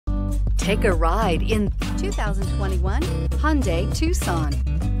Take a ride in 2021 Hyundai Tucson.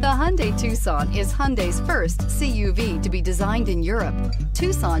 The Hyundai Tucson is Hyundai's first CUV to be designed in Europe.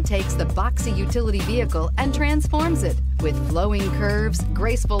 Tucson takes the boxy utility vehicle and transforms it. With flowing curves,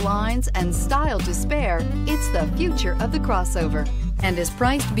 graceful lines, and style to spare, it's the future of the crossover and is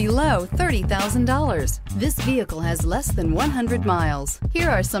priced below $30,000. This vehicle has less than 100 miles. Here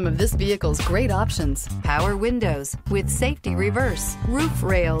are some of this vehicle's great options: power windows with safety reverse, roof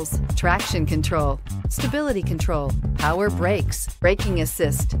rails, traction control, stability control, power brakes, braking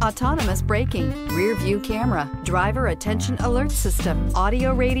assist, autonomous braking, rear view camera, driver attention alert system,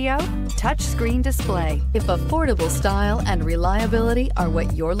 audio radio, touch screen display. If affordable style and reliability are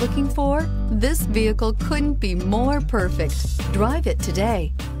what you're looking for, this vehicle couldn't be more perfect. Drive it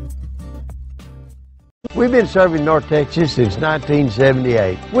today. We've been serving North Texas since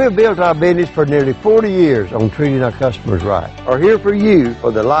 1978. We've built our business for nearly 40 years on treating our customers right. Are here for you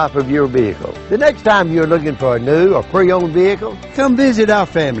for the life of your vehicle. The next time you're looking for a new or pre-owned vehicle, come visit our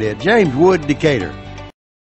family at James Wood Decatur.